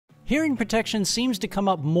Hearing protection seems to come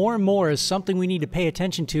up more and more as something we need to pay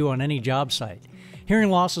attention to on any job site. Hearing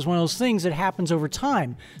loss is one of those things that happens over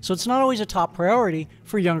time, so it's not always a top priority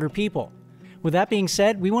for younger people. With that being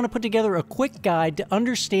said, we want to put together a quick guide to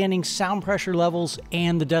understanding sound pressure levels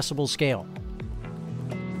and the decibel scale.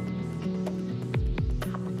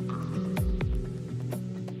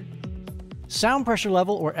 Sound pressure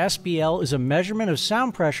level, or SPL, is a measurement of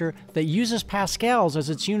sound pressure that uses pascals as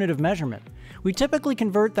its unit of measurement. We typically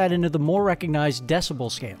convert that into the more recognized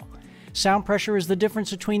decibel scale. Sound pressure is the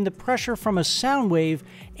difference between the pressure from a sound wave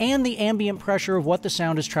and the ambient pressure of what the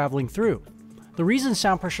sound is traveling through. The reason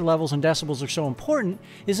sound pressure levels and decibels are so important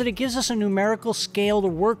is that it gives us a numerical scale to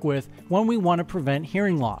work with when we want to prevent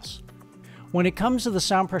hearing loss. When it comes to the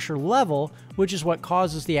sound pressure level, which is what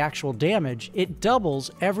causes the actual damage, it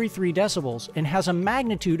doubles every 3 decibels and has a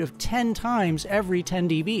magnitude of 10 times every 10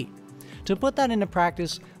 dB. To put that into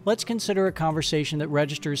practice, let's consider a conversation that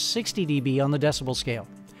registers 60 dB on the decibel scale.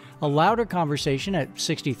 A louder conversation at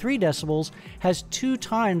 63 decibels has 2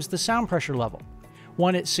 times the sound pressure level.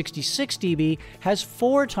 One at 66 dB has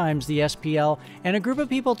 4 times the SPL, and a group of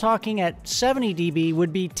people talking at 70 dB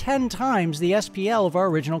would be 10 times the SPL of our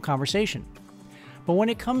original conversation. But when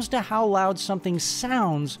it comes to how loud something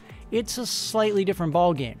sounds, it's a slightly different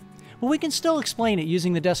ballgame. But we can still explain it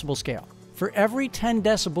using the decibel scale. For every 10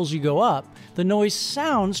 decibels you go up, the noise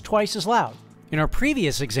sounds twice as loud. In our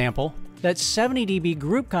previous example, that 70 dB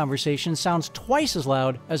group conversation sounds twice as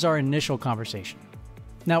loud as our initial conversation.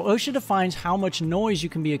 Now, OSHA defines how much noise you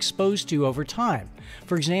can be exposed to over time.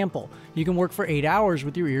 For example, you can work for 8 hours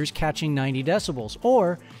with your ears catching 90 decibels,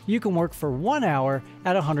 or you can work for 1 hour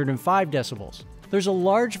at 105 decibels. There's a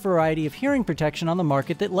large variety of hearing protection on the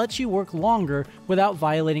market that lets you work longer without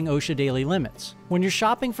violating OSHA daily limits. When you're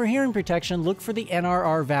shopping for hearing protection, look for the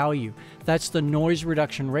NRR value. That's the noise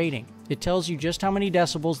reduction rating. It tells you just how many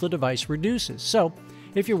decibels the device reduces. So,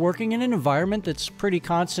 if you're working in an environment that's pretty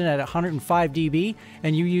constant at 105 dB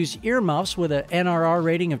and you use earmuffs with an NRR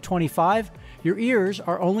rating of 25, your ears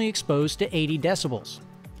are only exposed to 80 decibels.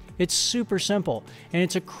 It's super simple, and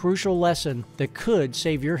it's a crucial lesson that could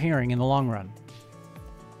save your hearing in the long run.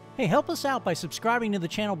 Hey, help us out by subscribing to the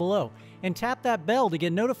channel below and tap that bell to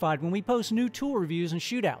get notified when we post new tool reviews and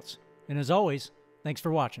shootouts. And as always, thanks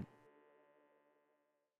for watching.